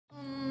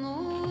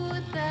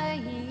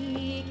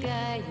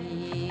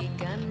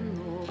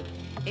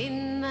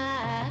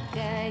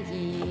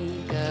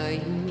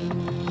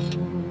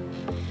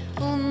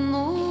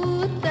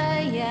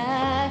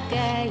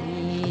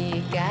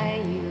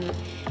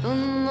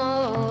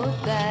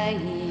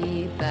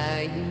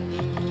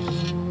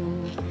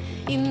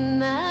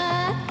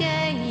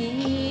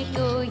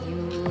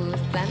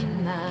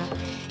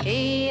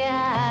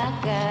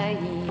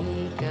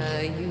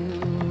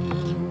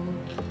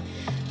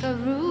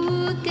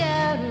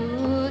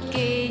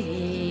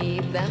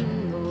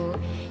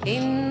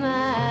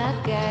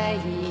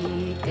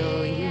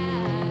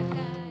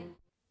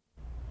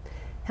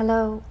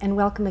Hello, and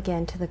welcome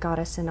again to The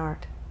Goddess in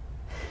Art.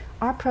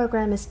 Our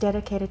program is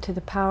dedicated to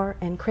the power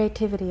and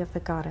creativity of the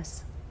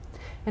goddess.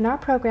 In our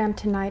program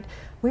tonight,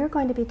 we're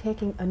going to be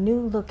taking a new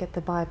look at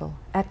the Bible,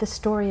 at the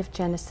story of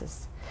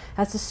Genesis,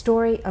 as a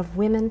story of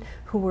women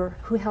who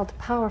held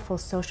powerful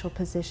social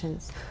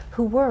positions,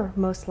 who were,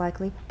 most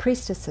likely,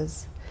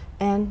 priestesses,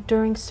 and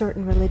during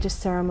certain religious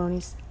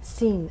ceremonies,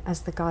 seen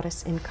as the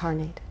goddess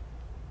incarnate.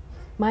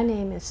 My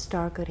name is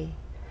Starr Goode,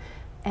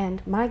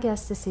 and my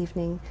guest this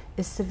evening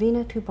is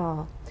Savina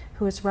Teubal,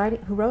 who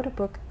wrote a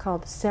book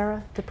called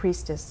Sarah the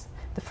Priestess,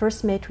 the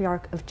first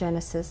matriarch of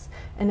Genesis,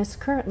 and is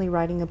currently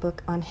writing a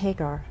book on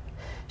Hagar.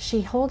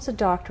 She holds a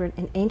doctorate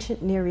in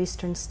ancient Near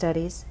Eastern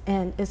studies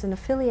and is an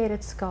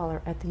affiliated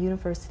scholar at the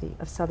University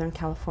of Southern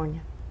California.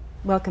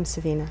 Welcome,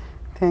 Savina.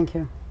 Thank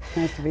you.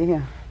 Nice to be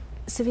here.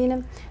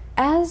 Savina,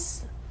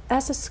 as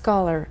a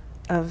scholar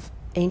of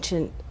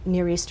ancient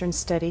Near Eastern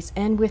studies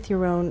and with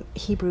your own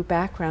Hebrew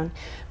background,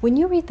 when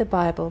you read the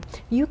Bible,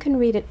 you can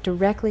read it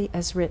directly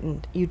as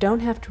written. You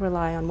don't have to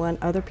rely on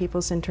other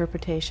people's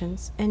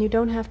interpretations, and you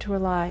don't have to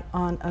rely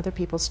on other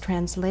people's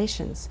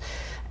translations.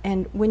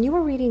 And when you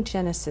were reading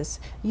Genesis,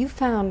 you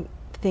found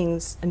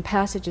things and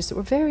passages that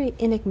were very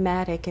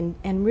enigmatic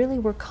and really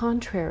were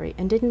contrary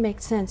and didn't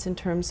make sense in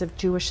terms of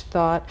Jewish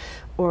thought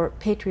or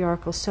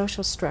patriarchal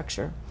social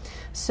structure.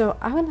 So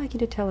I would like you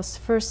to tell us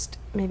first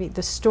maybe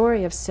the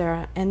story of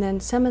Sarah, and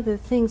then some of the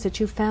things that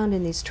you found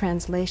in these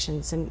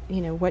translations and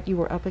what you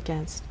were up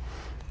against.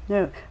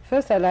 No,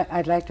 first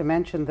I'd like to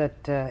mention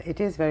that it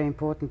is very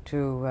important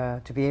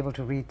to be able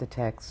to read the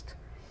text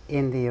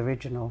in the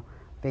original,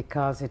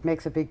 because it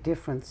makes a big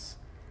difference.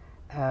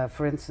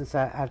 For instance,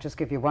 I'll just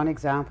give you one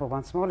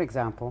small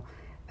example.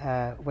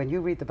 When you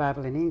read the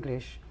Bible in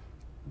English,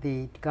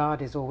 the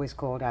God is always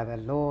called either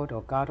Lord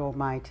or God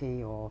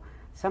Almighty or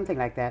something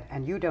like that,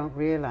 and you don't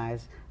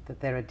realize that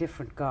there are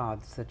different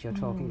gods that you're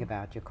talking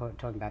about. You're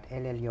talking about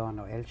El Elyon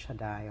or El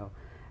Shaddai,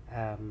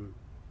 and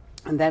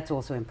that's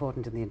also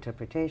important in the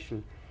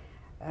interpretation.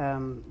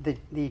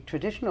 The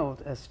traditional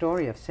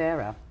story of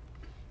Sarah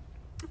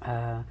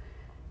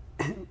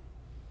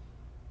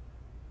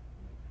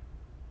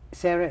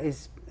Sarah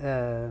is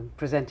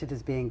presented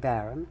as being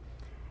barren,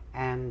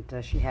 and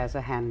she has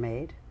a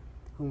handmaid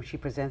whom she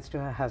presents to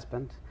her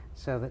husband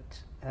so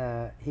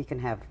that he can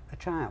have a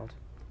child.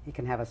 He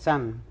can have a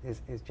son,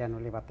 is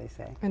generally what they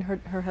say. And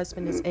her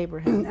husband is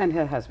Abraham. And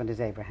her husband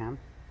is Abraham.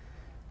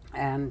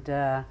 And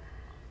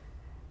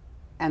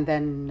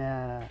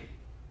then,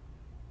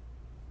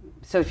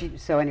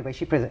 so anyway,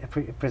 she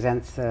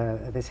presents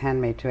this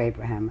handmaid to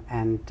Abraham,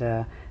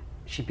 and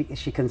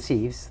she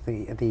conceives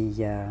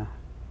the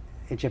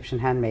Egyptian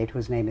handmaid,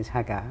 whose name is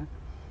Hagar.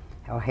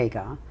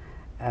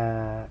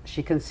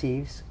 She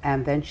conceives,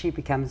 and then she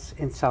becomes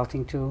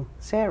insulting to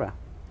Sarah.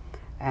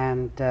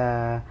 And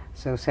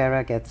so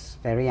Sarah gets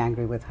very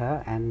angry with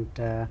her, and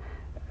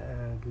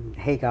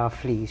Hagar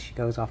flees. She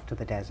goes off to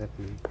the desert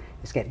and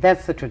escapes.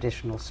 That's the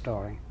traditional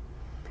story.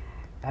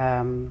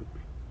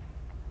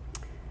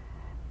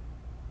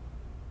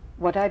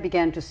 What I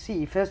began to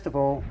see, first of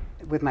all,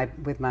 with my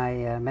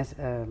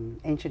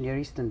ancient Near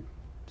Eastern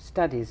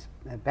studies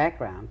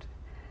background,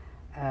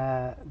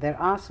 there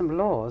are some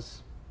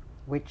laws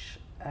which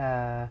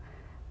are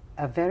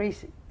very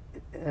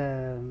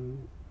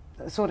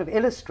sort of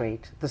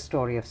illustrate the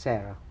story of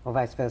Sarah, or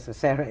vice versa.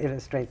 Sarah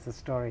illustrates the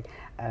story.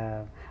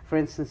 For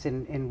instance,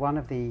 in one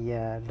of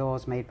the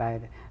laws made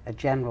by a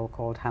general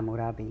called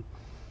Hammurabi,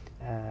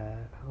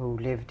 who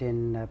lived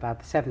in about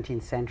the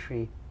 17th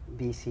century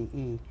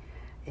BCE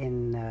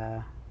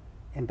in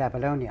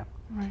Babylonia.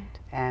 Right.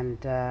 And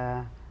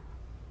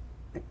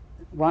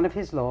one of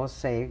his laws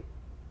say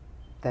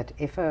that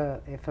if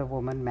a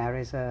woman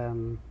marries a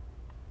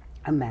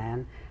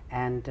man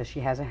and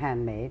she has a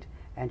handmaid,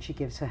 and she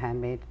gives her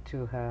handmaid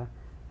to her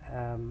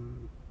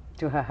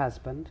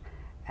husband,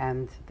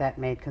 and that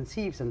maid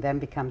conceives and then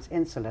becomes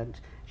insolent,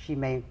 she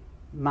may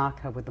mark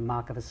her with the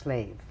mark of a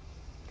slave.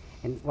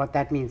 And what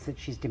that means, that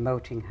she's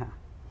demoting her.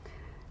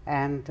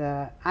 And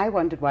I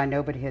wondered why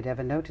nobody had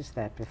ever noticed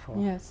that before.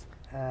 Yes.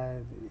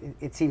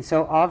 It seems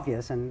so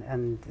obvious,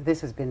 and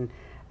this has been,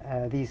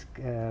 these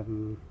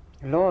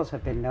laws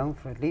have been known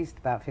for at least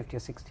about 50 or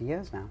 60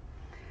 years now.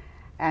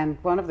 And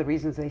one of the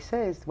reasons they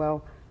say is,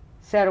 well,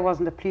 Sarah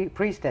wasn't a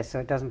priestess, so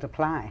it doesn't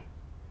apply.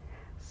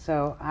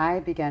 So I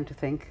began to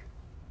think,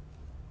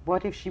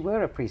 what if she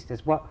were a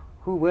priestess?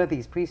 Who were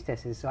these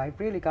priestesses? So I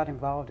really got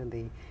involved in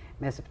the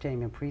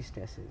Mesopotamian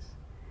priestesses.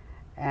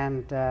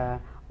 And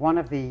one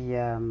of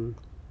the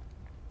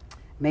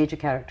major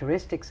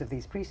characteristics of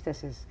these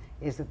priestesses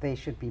is that they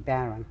should be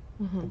barren.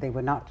 That they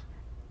were not,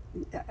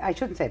 I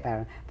shouldn't say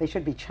barren, they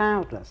should be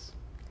childless.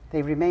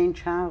 They remained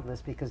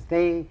childless because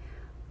they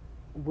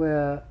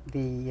were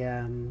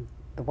the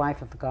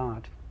wife of the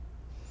god,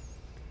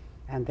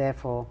 and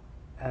therefore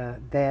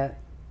their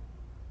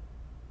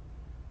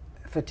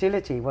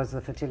fertility was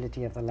the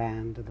fertility of the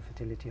land, or the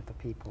fertility of the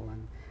people,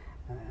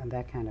 and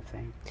that kind of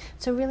thing.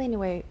 So really, in a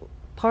way,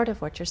 part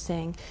of what you're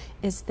saying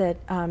is that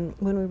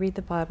when we read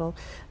the Bible,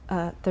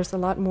 there's a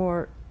lot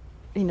more,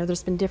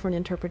 there's been different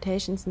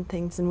interpretations and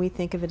things, and we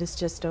think of it as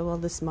just, oh, well,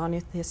 this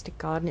monotheistic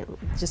God, and it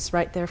just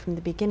right there from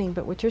the beginning.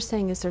 But what you're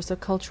saying is there's a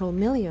cultural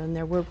milieu, and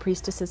there were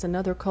priestesses and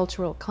other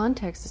cultural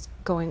contexts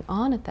going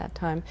on at that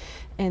time,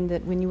 and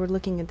that when you were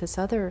looking at this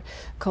other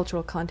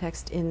cultural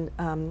context in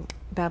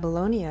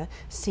Babylonia,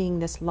 seeing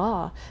this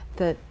law,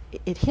 that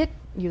it hit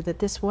you that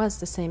this was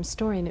the same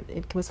story, and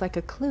it was like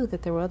a clue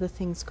that there were other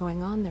things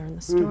going on there in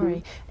the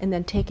story. And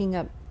then taking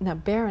up, now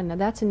barren, now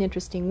that's an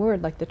interesting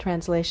word, like the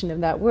translation of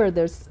that word.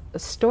 There's a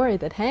story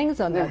that hangs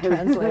on that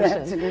translation.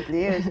 There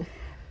absolutely is.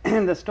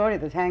 And the story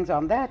that hangs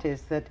on that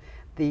is that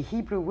the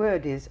Hebrew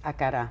word is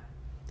akara.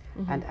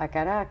 And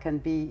akara can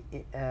be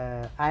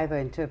either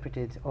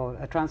interpreted or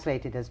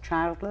translated as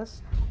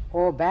childless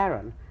or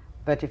barren.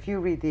 But if you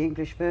read the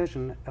English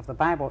version of the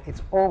Bible,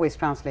 it's always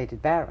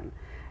translated barren.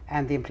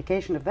 And the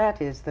implication of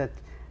that is that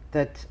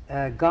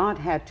God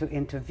had to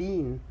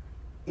intervene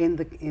in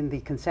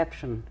the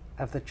conception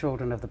of the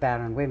children of the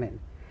barren women.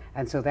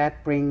 And so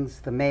that brings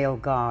the male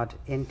God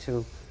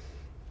into,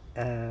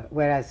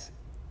 whereas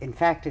in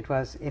fact it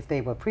was, if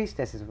they were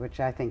priestesses, which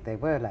I think they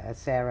were, like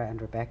Sarah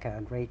and Rebecca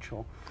and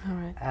Rachel,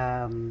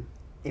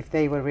 if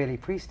they were really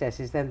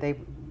priestesses, then they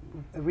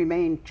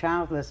remained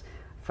childless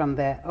from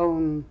their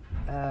own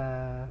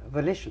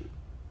volition,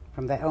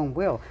 from their own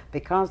will,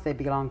 because they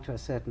belonged to a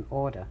certain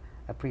order,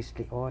 a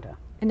priestly order.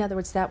 In other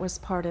words, that was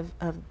part of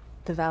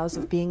the vows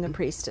of being a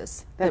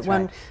priestess. That's that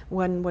right.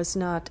 One was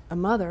not a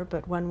mother,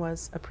 but one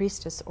was a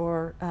priestess,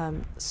 or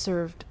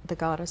served the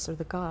goddess or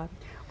the god.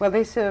 Well,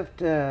 they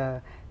served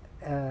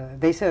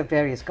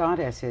various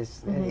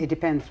goddesses. It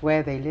depends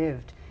where they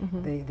lived.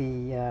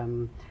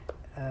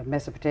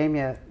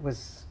 Mesopotamia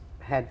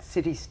had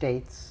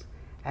city-states,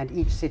 and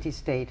each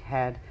city-state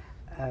had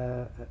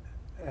a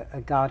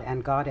god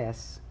and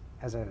goddess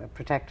as a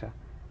protector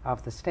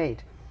of the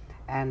state.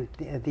 And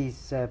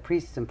these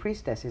priests and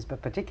priestesses,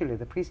 but particularly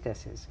the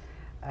priestesses,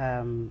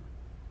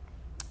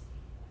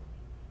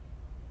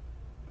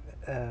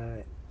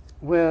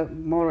 were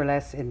more or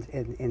less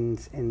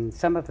in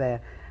some of the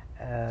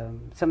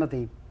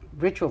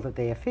ritual that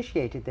they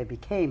officiated, they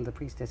became the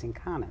priestess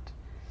incarnate.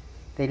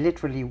 They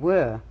literally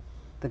were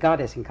the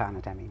goddess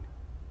incarnate, I mean.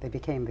 They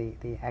became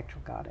the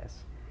actual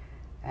goddess.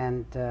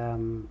 And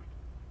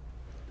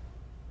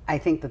I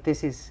think that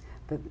this is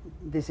the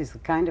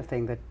kind of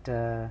thing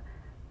that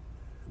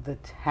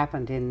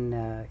happened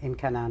in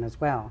Canaan as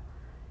well,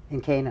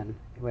 in Canaan,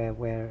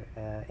 where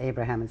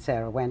Abraham and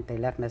Sarah went. They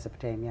left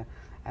Mesopotamia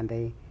and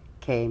they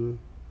came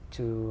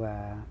to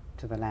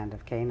the land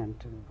of Canaan,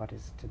 to what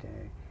is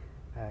today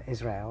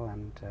Israel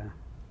and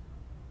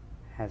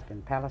has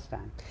been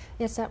Palestine.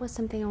 Yes, that was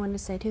something I wanted to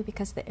say too,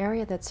 because the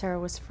area that Sarah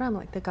was from,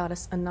 like the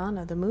goddess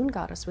Inanna, the moon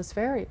goddess, was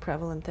very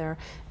prevalent there.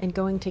 And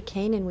going to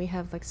Canaan, we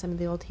have like some of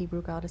the old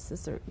Hebrew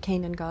goddesses, or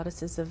Canaan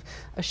goddesses of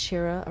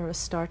Asherah or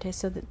Astarte,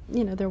 so that,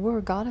 there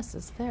were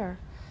goddesses there.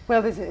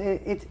 Well,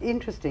 it's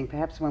interesting,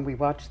 perhaps when we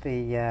watch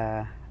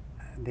the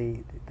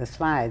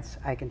slides,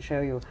 I can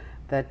show you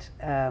that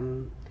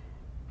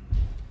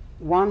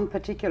one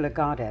particular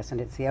goddess,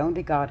 and it's the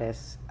only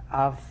goddess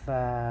of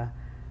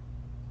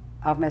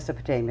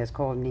Mesopotamia, is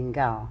called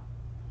Ningal.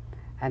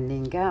 And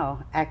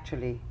Ningal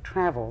actually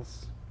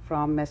travels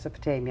from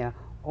Mesopotamia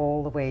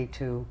all the way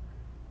to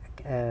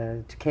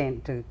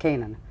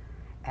Canaan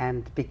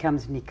and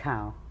becomes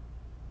Nikau.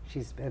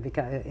 She's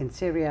in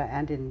Syria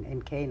and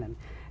in Canaan.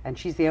 And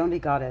she's the only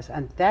goddess,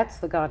 and that's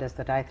the goddess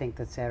that I think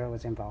that Sarah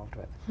was involved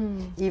with.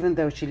 Even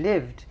though she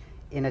lived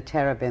in a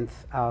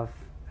terebinth of,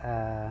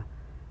 a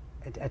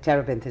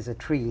terebinth is a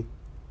tree,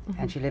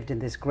 and she lived in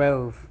this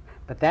grove.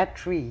 But that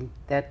tree,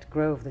 that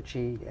grove that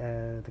she,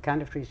 the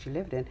kind of tree she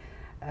lived in,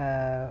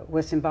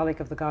 was symbolic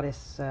of the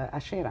goddess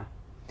Asherah.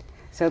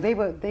 So they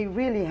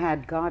really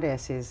had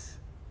goddesses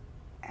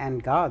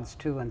and gods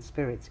too, and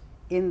spirits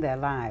in their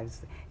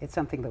lives. It's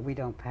something that we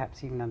don't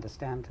perhaps even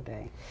understand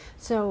today.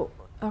 So,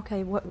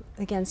 okay,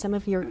 again, some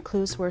of your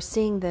clues were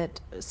seeing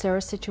that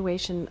Sarah's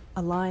situation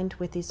aligned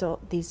with these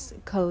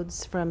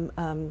codes from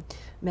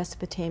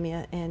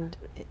Mesopotamia and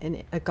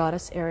in a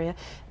goddess area,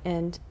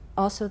 and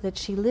also that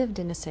she lived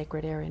in a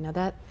sacred area. Now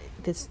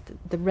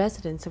the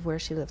residence of where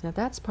she lived, now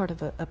that's part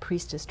of a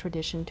priestess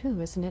tradition too,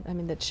 isn't it? I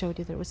mean, that showed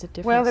you there was a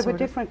different Well, there were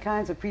different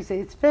kinds of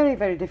priestess. It's very,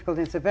 very difficult.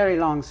 It's a very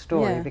long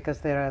story, because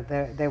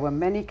there were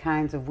many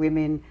kinds of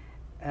women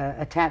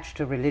attached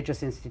to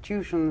religious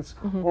institutions,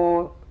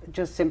 or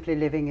just simply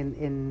living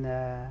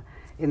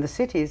in the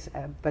cities,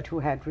 but who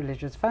had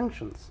religious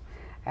functions.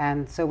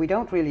 And so we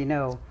don't really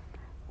know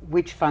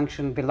which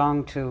function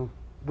belonged to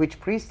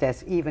which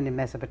priestess, even in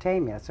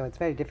Mesopotamia. So it's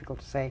very difficult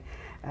to say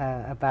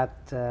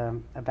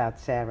about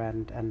Sarah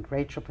and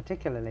Rachel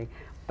particularly.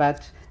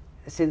 But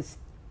since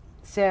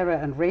Sarah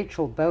and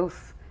Rachel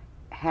both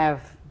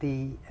have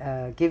the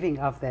giving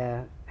of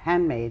their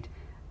handmaid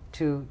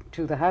to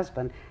the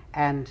husband,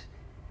 and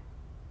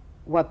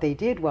what they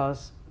did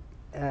was,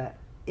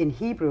 in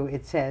Hebrew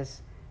it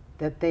says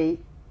that they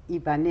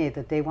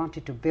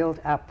wanted to build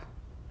up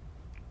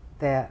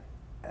their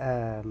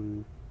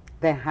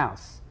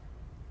house.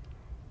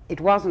 It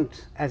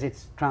wasn't, as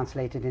it's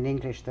translated in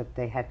English, that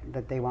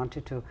they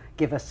wanted to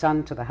give a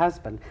son to the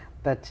husband,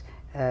 but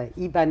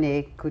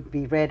Ibaneh could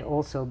be read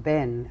also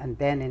Ben, and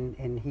Ben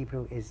in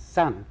Hebrew is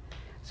son.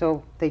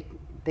 So they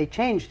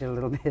changed it a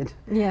little bit.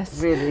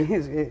 Yes, really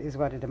is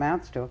what it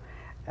amounts to.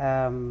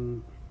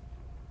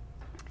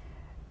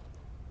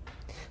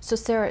 So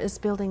Sarah is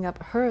building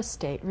up her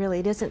estate, really.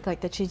 It isn't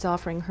like that she's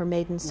offering her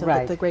maidens so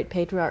right. that the great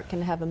patriarch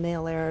can have a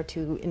male heir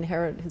to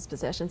inherit his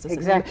possessions.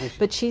 Exactly.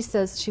 But she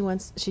says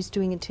she's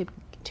doing it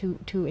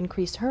to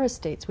increase her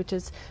estates, which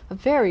is a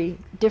very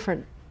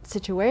different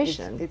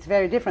situation. It's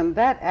very different.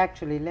 That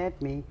actually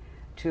led me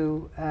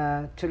to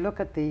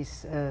look at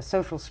these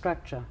social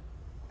structure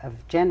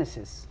of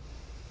Genesis.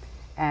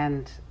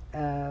 And,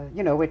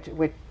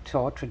 we're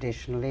taught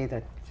traditionally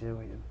that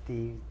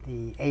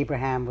the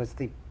Abraham was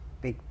the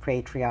big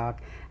patriarch,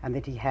 and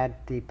that he had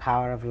the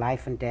power of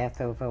life and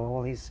death over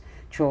all his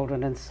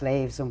children and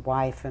slaves and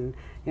wife, and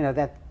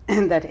that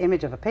that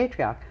image of a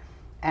patriarch.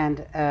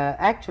 And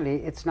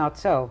actually it's not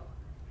so.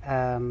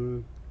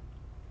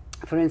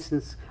 For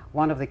instance,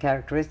 one of the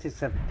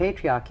characteristics of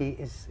patriarchy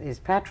is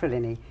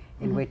patrilineal,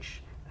 in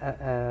which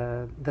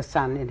the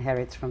son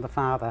inherits from the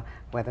father,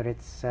 whether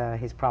it's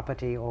his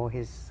property or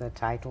his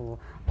title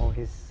or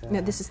his...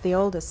 No, this is the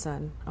oldest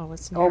son.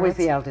 Always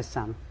the eldest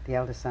son. The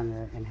eldest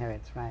son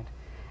inherits, right.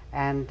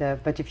 And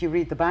but if you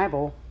read the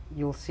Bible,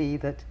 you'll see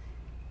that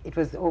it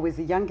was always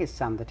the youngest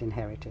son that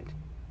inherited.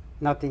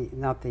 Not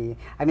the.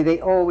 I mean,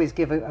 they always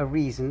give a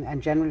reason,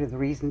 and generally the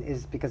reason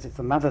is because it's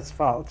the mother's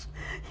fault.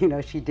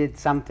 She did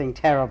something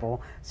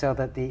terrible, so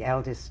that the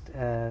eldest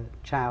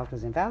child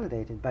was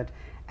invalidated. But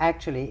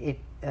actually,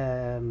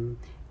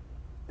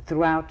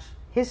 throughout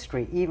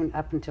history, even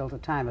up until the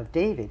time of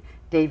David,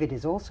 David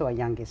is also a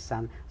youngest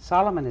son.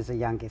 Solomon is a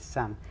youngest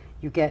son.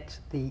 You get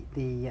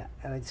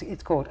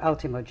it's called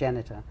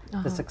ultimogenitor,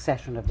 the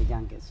succession of the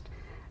youngest.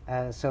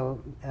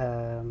 So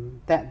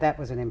that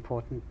was an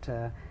important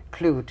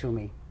clue to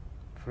me,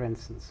 for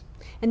instance.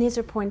 And these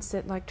are points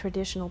that, like,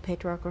 traditional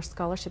patriarchal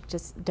scholarship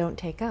just don't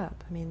take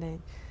up. I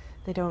mean,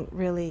 they don't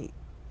really...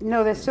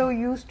 No, they're so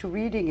used to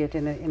reading it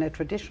in a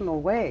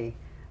traditional way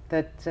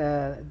that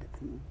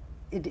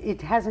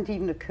it hasn't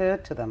even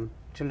occurred to them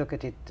to look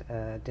at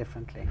it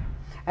differently.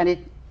 And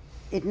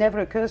it never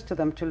occurs to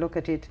them to look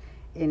at it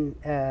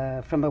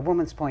from a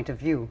woman's point of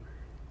view.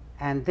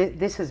 And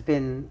this has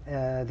been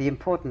the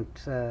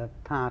important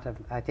part of,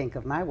 I think,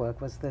 of my work,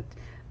 was that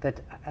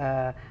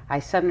I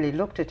suddenly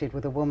looked at it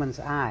with a woman's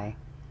eye.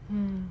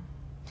 Mm.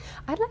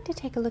 I'd like to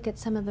take a look at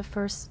some of the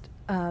first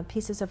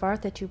pieces of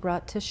art that you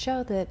brought to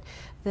show that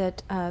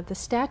the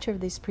stature of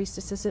these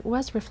priestesses, it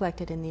was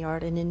reflected in the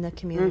art and in the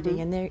community.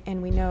 Mm-hmm.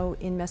 And we know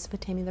in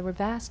Mesopotamia there were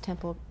vast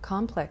temple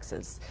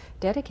complexes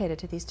dedicated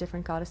to these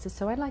different goddesses.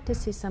 So I'd like to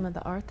see some of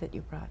the art that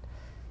you brought.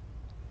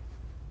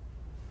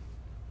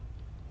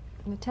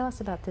 Tell us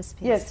about this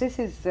piece. Yes, this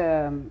is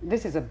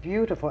a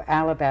beautiful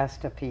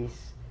alabaster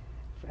piece.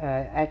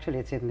 Actually,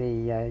 it's in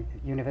the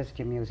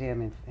University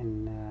Museum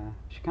in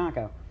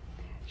Chicago.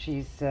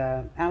 She's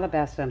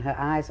alabaster, and her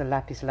eyes are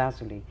lapis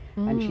lazuli,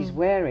 and she's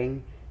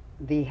wearing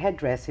the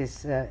headdress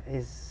is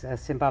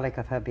symbolic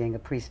of her being a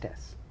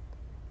priestess.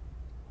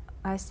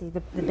 I see the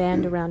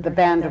band around the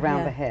band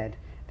around the head.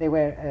 They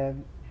wear.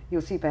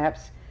 You'll see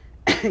perhaps,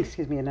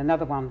 excuse me, in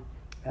another one,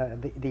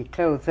 the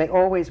clothes. They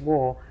always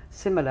wore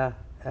similar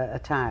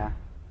attire,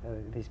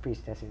 these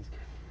priestesses.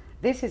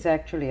 This is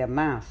actually a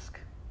mask,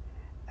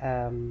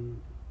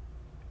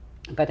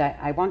 but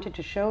I wanted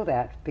to show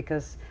that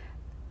because,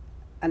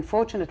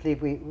 unfortunately,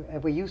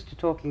 we're used to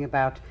talking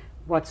about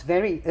what's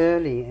very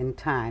early in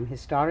time,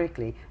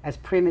 historically, as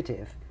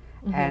primitive.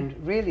 Mm-hmm.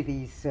 And really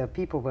these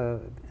people were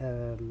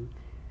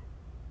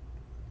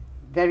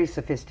very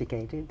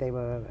sophisticated. They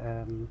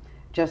were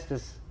just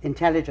as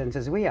intelligent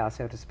as we are,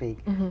 so to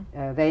speak.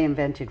 Mm-hmm. They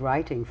invented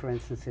writing, for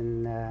instance,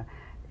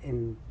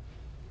 in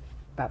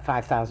about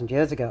 5,000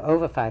 years ago,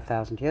 over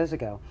 5,000 years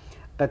ago.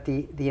 But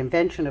the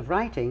invention of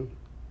writing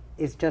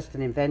is just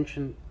an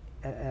invention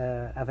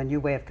of a new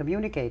way of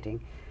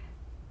communicating,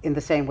 in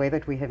the same way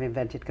that we have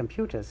invented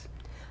computers.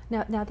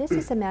 Now this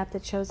is a map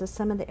that shows us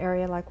some of the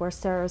area, like where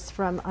Sarah's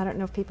from. I don't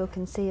know if people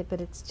can see it, but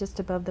it's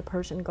just above the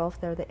Persian Gulf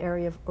there, the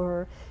area of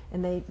Ur,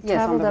 and they traveled up north.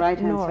 Yes, on the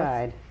right-hand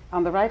side.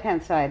 On the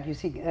right-hand side, you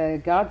see,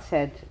 God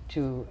said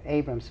to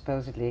Abram,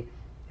 supposedly,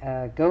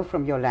 go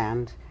from your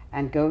land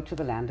and go to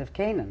the land of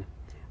Canaan.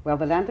 Well,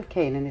 the land of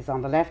Canaan is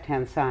on the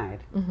left-hand side.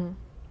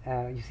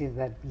 Mm-hmm. You see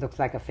that looks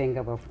like a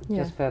finger. Well,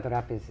 just further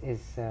up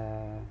is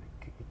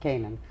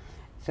Canaan.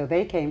 So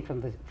they came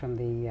from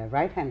the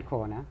right-hand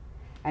corner,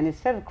 and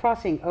instead of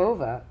crossing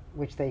over,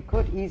 which they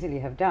could easily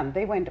have done,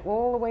 they went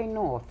all the way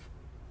north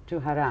to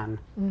Haran,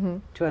 mm-hmm.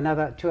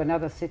 to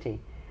another city.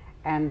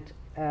 And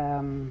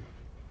Here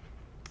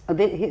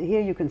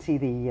you can see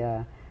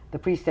the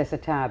priestess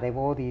attire. They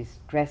wore these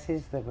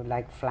dresses that were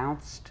like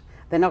flounced.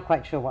 They're not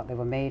quite sure what they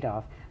were made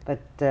of, but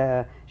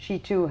she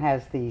too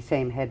has the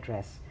same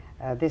headdress.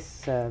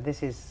 This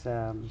is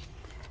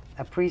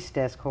a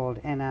priestess called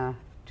Enna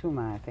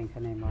Tuma, I think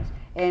her name was.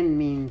 En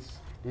means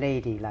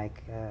lady,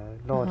 like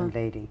lord and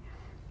lady.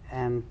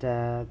 And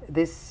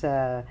this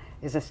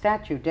is a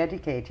statue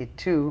dedicated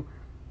to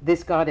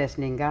this goddess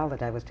Ningal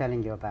that I was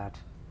telling you about,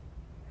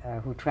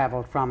 who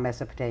traveled from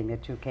Mesopotamia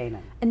to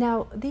Canaan. And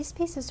now these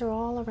pieces are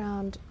all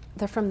around,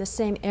 they're from the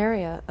same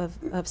area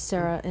of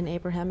Sarah and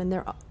Abraham,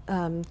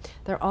 and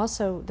they're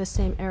also the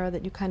same era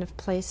that you kind of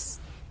place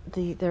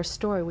their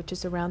story, which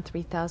is around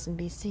 3000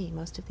 BC.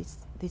 Most of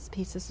these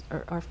pieces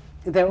are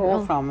they're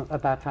all from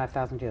about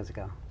 5,000 years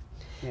ago.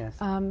 Yes.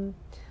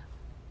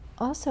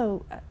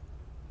 Also,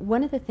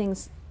 one of the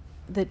things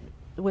that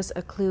was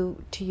a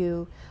clue to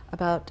you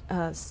about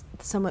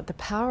somewhat the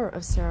power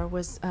of Sarah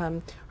was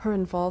her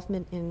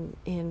involvement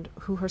in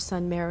who her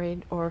son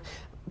married, or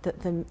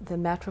the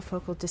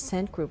matrifocal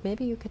descent group.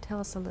 Maybe you could tell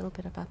us a little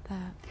bit about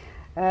that.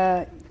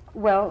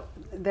 Well,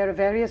 there are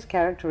various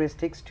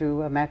characteristics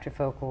to a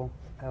matrifocal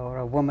or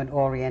a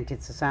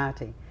woman-oriented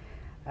society.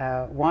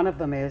 One of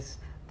them is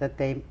that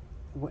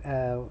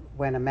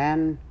when a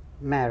man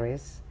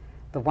marries,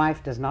 the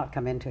wife does not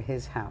come into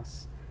his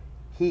house.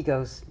 He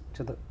goes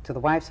to the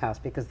wife's house,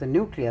 because the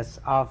nucleus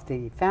of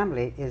the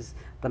family is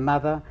the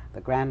mother, the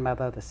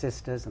grandmother, the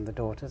sisters, and the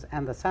daughters,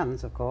 and the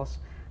sons, of course.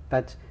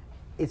 But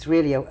it's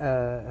really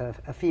a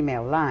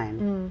female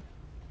line.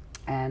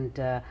 And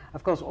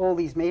of course, all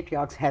these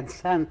matriarchs had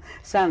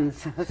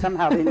sons.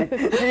 Somehow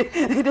they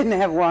didn't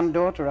have one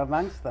daughter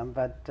amongst them.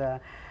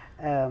 But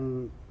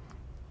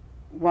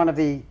one of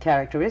the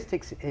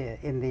characteristics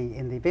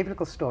in the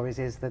biblical stories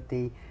is that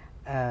the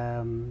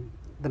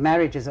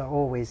marriages are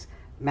always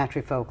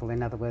matrifocal.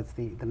 In other words,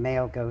 the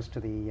male goes to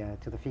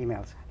the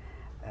female's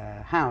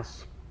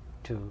house,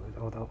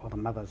 or the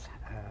mother's,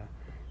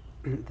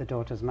 the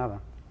daughter's mother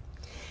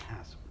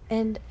house.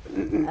 And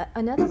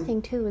another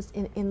thing too is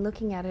in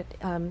looking at it,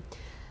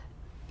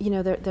 you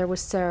know, there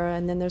was Sarah,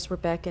 and then there's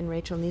Rebecca and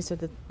Rachel, and these are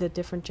the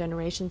different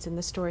generations in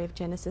the story of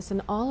Genesis,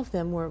 and all of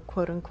them were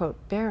quote unquote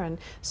barren.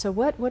 So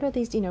what are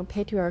these, you know,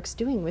 patriarchs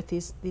doing with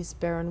these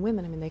barren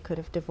women? I mean, they could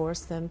have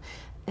divorced them,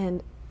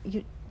 and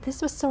this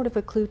was sort of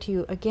a clue to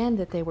you again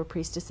that they were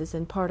priestesses,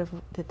 and part of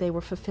that they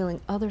were fulfilling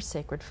other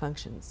sacred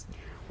functions.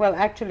 Well,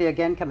 actually,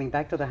 again, coming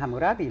back to the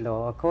Hammurabi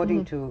law,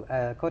 according to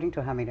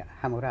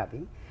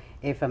Hammurabi,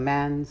 if a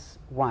man's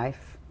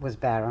wife was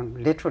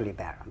barren, literally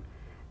barren,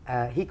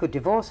 he could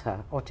divorce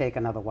her, or take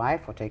another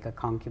wife, or take a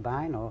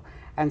concubine,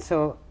 and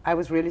so I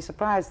was really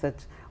surprised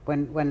that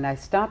when I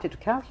started to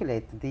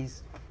calculate that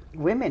these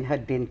women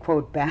had been,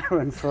 quote,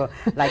 barren for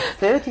like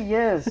 30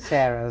 years,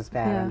 Sarah was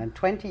barren, and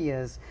 20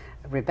 years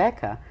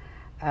Rebecca,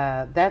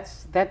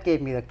 that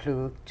gave me the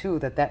clue too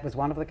that was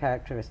one of the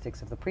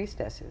characteristics of the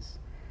priestesses.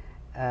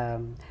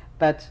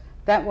 But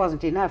that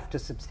wasn't enough to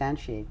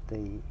substantiate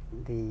the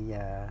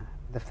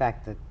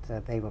fact that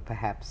they were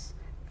perhaps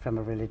from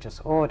a religious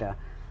order.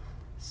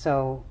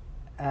 So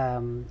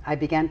I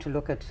began to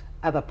look at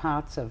other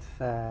parts of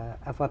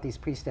what these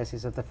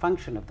priestesses, of the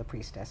function of the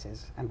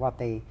priestesses, and what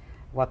they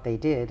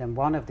did. And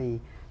one of the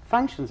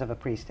functions of a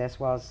priestess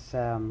was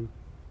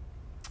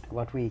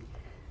what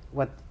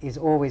is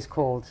always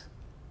called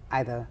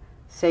either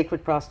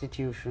sacred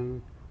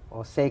prostitution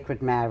or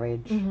sacred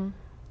marriage,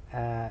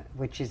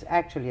 which is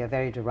actually a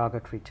very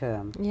derogatory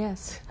term.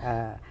 Yes.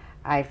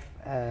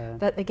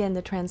 But again,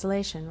 the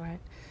translation, right?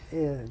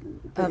 It's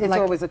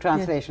like always a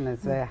translation.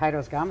 It's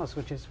hieros gamos,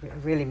 which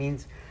really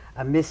means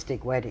a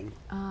mystic wedding.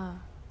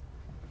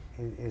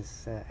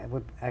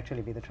 Would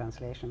actually be the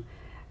translation.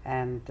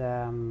 And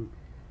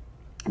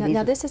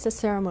now this is a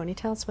ceremony.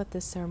 Tell us what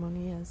this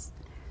ceremony is.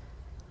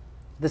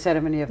 The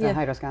ceremony of the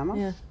hieros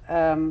gamos.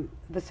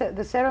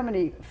 The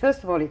ceremony,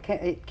 first of all,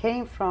 it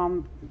came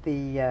from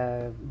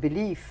the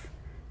belief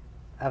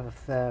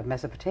of the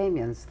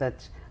Mesopotamians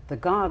that the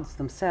gods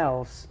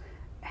themselves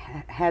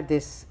had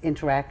this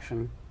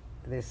interaction,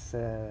 this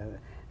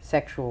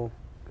sexual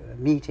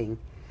meeting,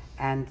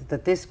 and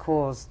that this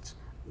caused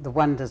the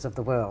wonders of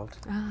the world.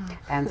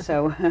 And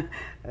so,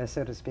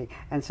 so to speak.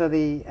 And so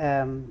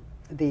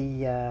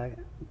the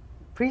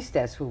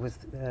priestess who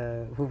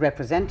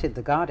represented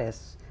the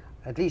goddess,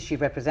 at least she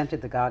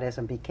represented the goddess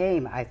and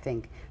became, I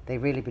think, they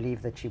really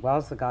believed that she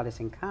was the goddess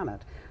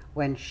incarnate,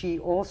 when she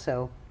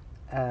also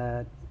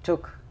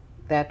took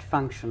that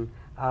function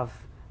of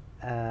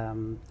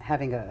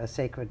having a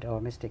sacred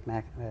or mystic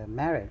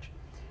marriage,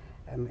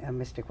 a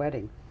mystic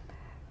wedding.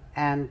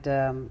 And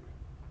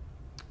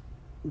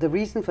the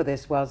reason for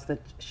this was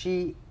that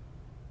she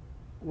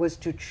was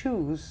to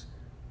choose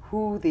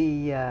who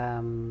the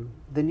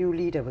new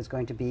leader was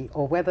going to be,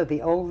 or whether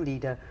the old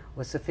leader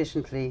was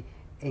sufficiently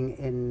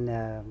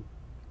in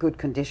good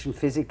condition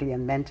physically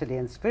and mentally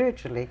and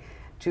spiritually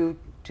to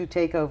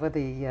take over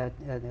the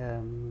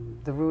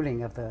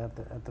ruling of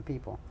the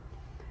people.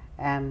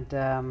 And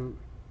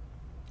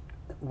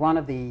one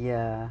of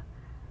the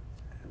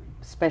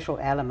special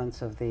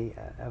elements of the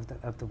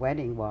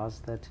wedding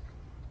was that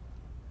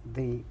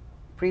the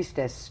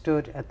priestess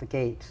stood at the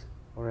gate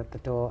or at the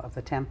door of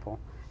the temple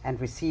and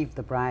received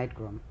the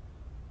bridegroom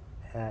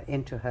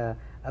into her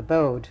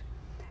abode.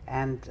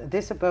 And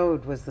this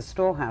abode was the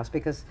storehouse,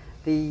 because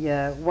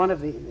the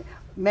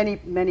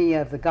many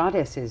of the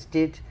goddesses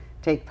did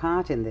take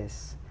part in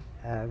this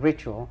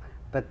ritual,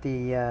 but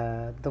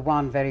the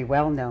one very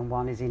well known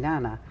one is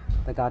Inanna,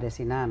 the goddess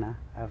Inanna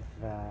of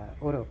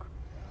Uruk.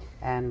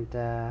 And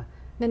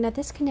now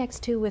this connects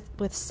too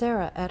with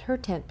Sarah at her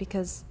tent,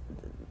 because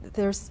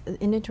there's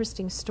an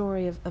interesting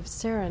story of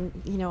Sarah,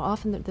 and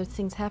often there's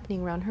things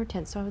happening around her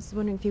tent. So I was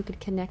wondering if you could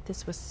connect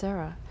this with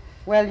Sarah.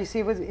 Well, you see,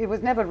 it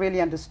was never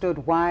really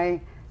understood why.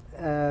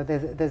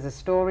 There's a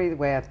story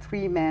where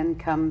 3 men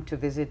come to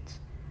visit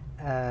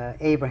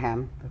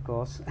Abraham, of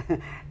course,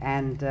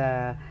 and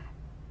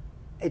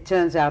it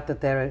turns out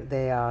that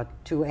they are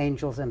 2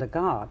 angels and a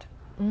god.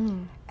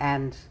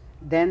 And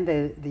then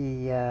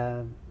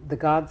the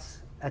gods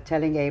are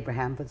telling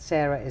Abraham that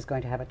Sarah is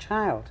going to have a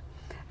child.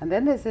 And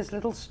then there's this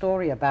little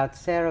story about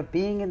Sarah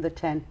being in the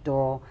tent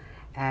door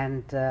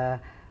and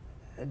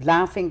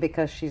laughing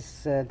because she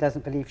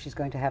doesn't believe she's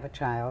going to have a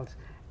child.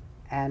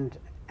 And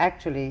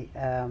actually,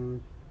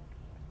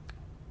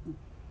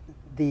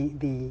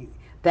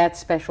 that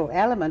special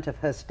element of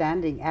her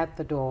standing at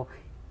the door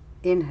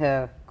in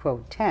her,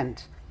 quote,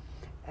 tent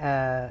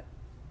was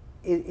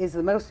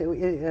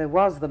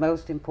the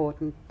most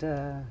important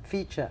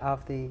feature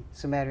of the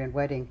Sumerian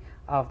wedding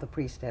of the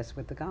priestess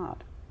with the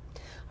god.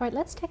 All right,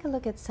 let's take a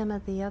look at some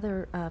of the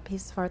other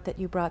pieces of art that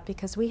you brought,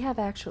 because we have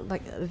actual,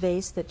 like, a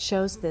vase that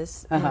shows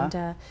this.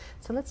 And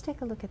so let's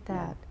take a look at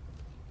that.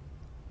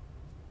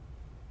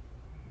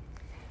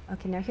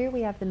 Okay, now here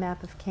we have the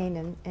map of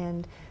Canaan,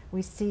 and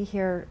we see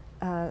here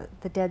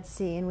the Dead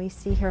Sea, and we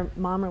see here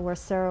Mamre, where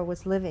Sarah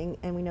was living,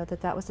 and we know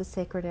that that was a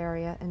sacred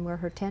area and where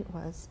her tent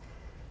was.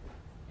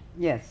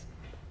 Yes.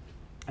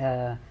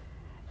 And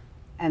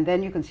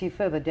then you can see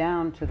further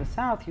down to the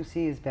south, you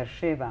see is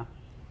Beersheba.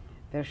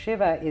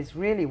 Beersheba is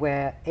really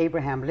where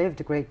Abraham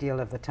lived a great deal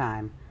of the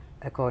time,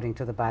 according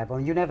to the Bible.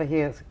 And you never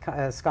hear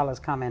scholars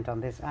comment on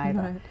this either.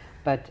 Right.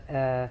 But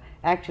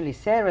actually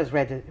Sarah's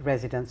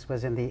residence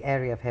was in the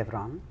area of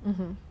Hebron,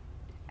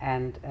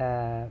 and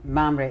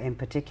Mamre in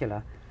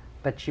particular,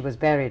 but she was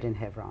buried in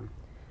Hebron.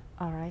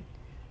 All right.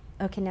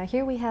 Okay, now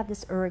here we have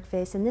this Uruk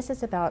vase, and this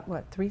is about,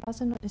 what,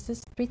 3,000? Is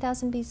this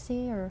 3,000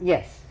 BC? Or?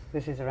 Yes,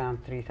 this is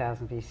around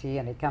 3,000 BC,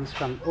 and it comes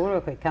from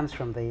Uruk. It comes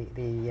from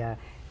the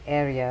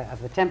area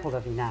of the temple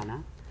of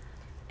Inanna.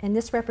 And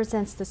this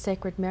represents the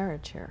sacred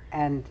marriage here.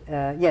 And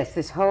yes,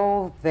 this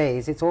whole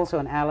vase, it's also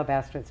an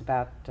alabaster. It's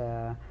about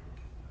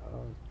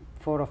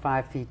 4 or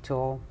 5 feet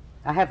tall.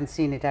 I haven't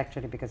seen it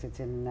actually because it's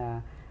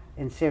in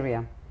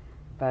Syria.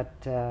 But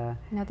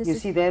you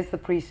see there's the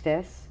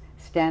priestess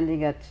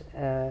standing at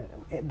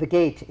the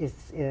gate. Is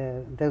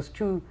those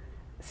 2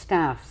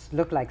 staffs,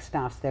 look like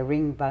staffs, they're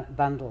ring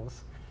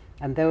bundles.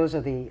 And those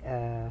are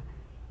the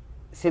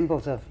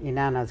symbols of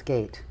Inanna's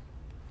gate.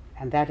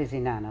 And that is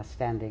Inanna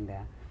standing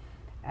there.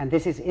 And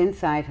this is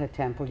inside her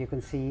temple. You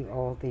can see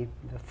all the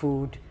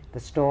food, the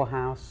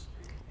storehouse.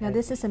 Now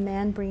this is a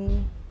man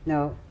bringing...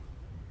 No.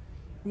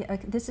 Yeah,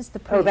 this is the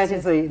priest. Oh, that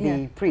is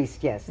the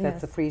priest, yes.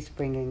 That's the priest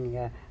bringing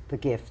the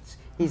gifts.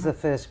 He's the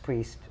first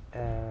priest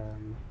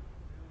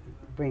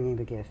bringing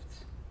the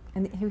gifts.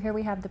 And here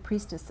we have the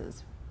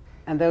priestesses.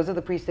 And those are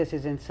the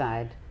priestesses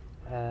inside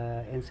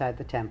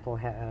the temple.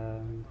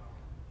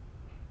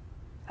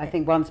 I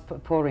think one's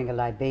pouring a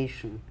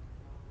libation.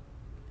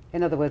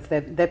 In other words,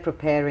 they're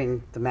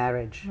preparing the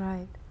marriage.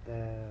 Right.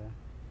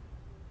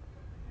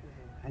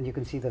 And you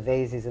can see the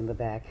vases in the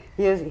back.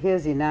 Here's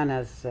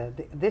Inanna's,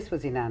 this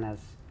was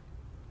Inanna's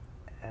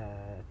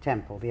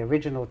temple, the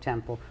original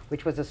temple,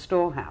 which was a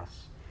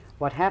storehouse.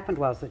 What happened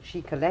was that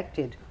she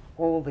collected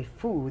all the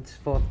foods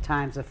for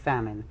times of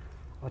famine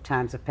or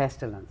times of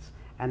pestilence,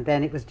 and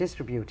then it was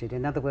distributed.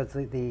 In other words,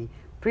 the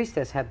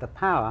priestess had the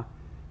power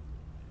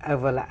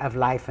of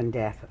life and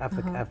death of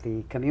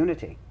the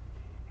community.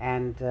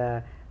 And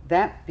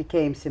that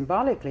became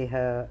symbolically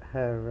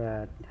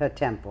her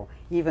temple,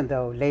 even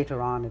though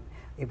later on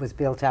it was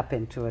built up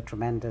into a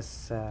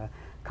tremendous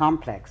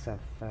complex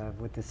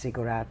with the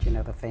ziggurat,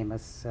 the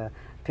famous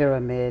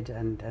pyramid,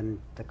 and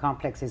the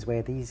complexes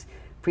where these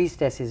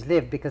priestesses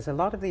lived, because a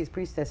lot of these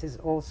priestesses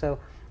also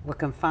were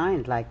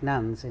confined like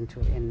nuns in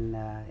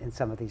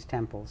some of these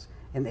temples,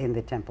 in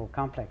the temple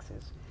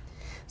complexes.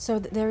 So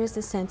there is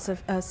a sense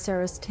of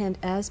Sarah's tent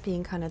as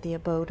being kind of the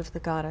abode of the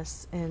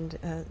goddess and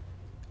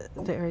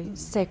very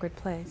sacred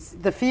place.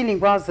 The feeling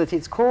was that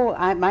it's called,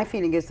 my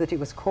feeling is that it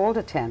was called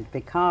a tent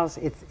because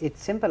it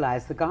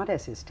symbolized the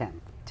goddess's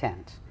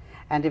tent.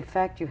 And in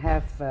fact you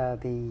have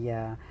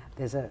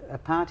there's a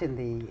part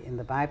in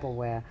the Bible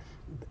where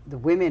the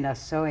women are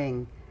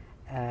sewing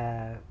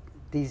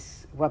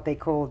these, what they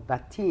called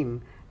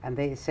batim, and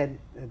they said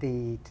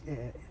the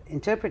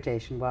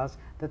interpretation was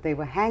that they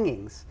were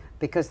hangings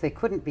because they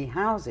couldn't be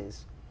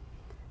houses.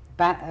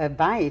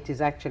 Bait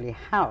is actually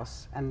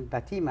house, and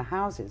batim are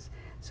houses.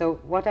 So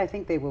what I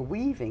think they were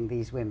weaving,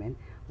 these women,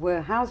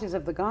 were houses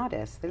of the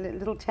goddess, the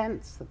little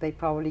tents that they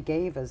probably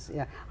gave us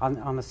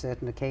on a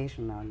certain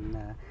occasion, on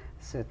a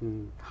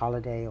certain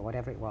holiday or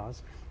whatever it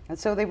was. And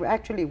so they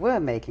actually were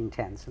making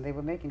tents, and they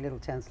were making little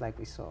tents like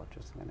we saw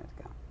just a minute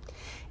ago.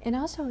 And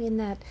also in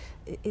that,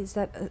 is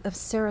that of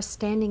Sarah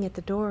standing at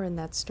the door in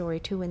that story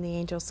too, when the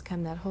angels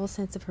come, that whole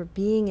sense of her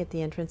being at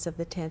the entrance of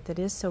the tent that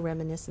is so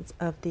reminiscent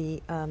of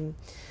the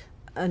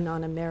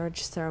Anana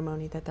marriage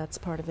ceremony, that's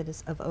part of it,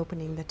 is of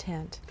opening the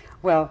tent.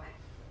 Well,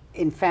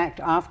 in fact,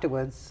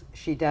 afterwards,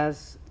 she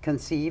does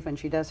conceive and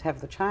she does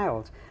have the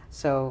child.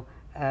 So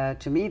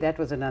to me, that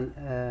was the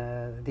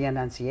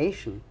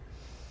Annunciation.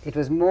 It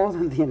was more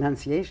than the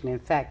Annunciation. In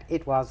fact,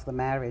 it was the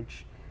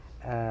marriage,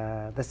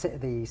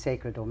 the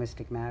sacred or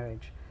mystic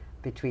marriage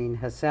between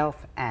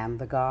herself and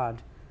the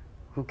god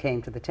who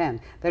came to the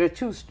tent. There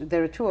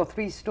are two or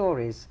three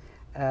stories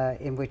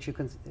in which you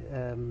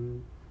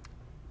can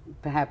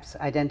perhaps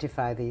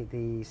identify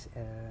the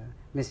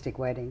mystic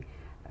wedding.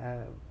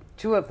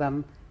 Two of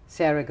them,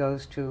 Sarah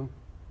goes to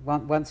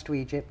once to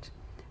Egypt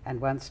and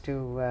once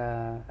to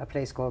a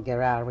place called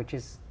Gerar, which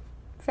is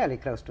fairly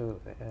close to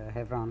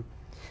Hebron.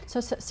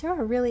 So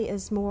Sarah really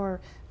is more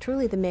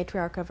truly the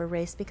matriarch of a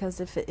race, because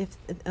of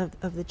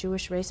the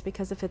Jewish race,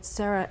 because if it's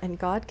Sarah and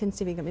God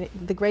conceiving, I mean,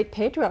 the great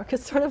patriarch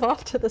is sort of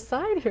off to the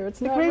side here.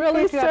 It's not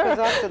really Sarah. The great patriarch is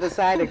off to the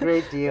side a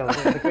great deal.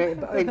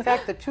 In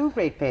fact, the two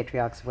great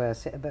patriarchs were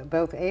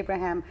both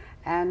Abraham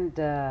and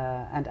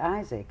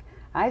Isaac.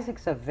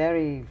 Isaac's a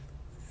very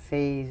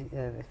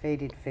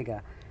faded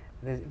figure.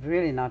 There's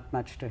really not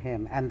much to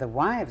him. And the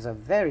wives are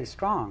very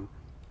strong.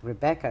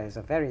 Rebecca is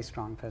a very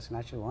strong person,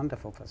 actually a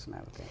wonderful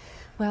personality.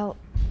 Well,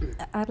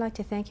 I'd like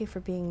to thank you for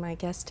being my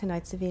guest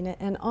tonight, Savina,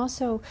 and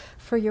also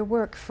for your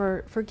work,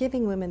 for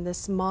giving women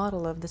this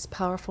model of this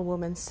powerful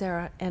woman,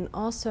 Sarah, and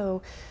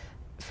also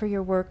for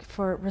your work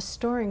for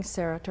restoring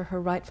Sarah to her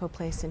rightful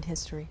place in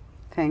history.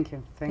 Thank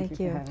you. Thank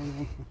you for having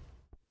me.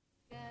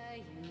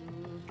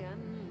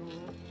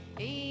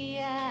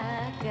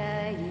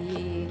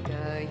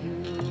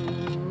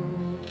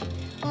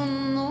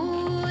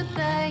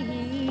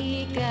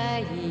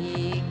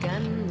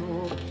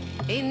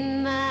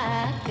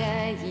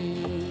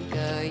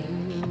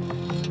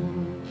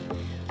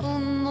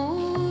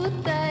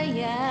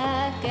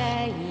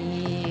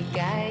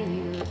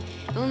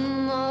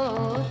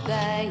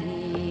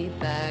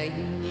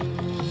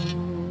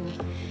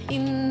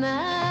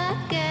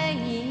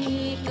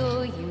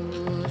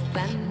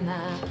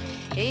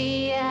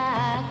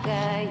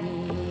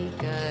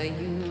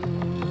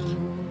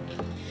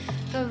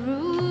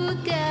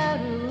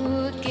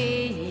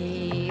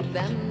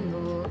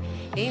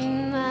 In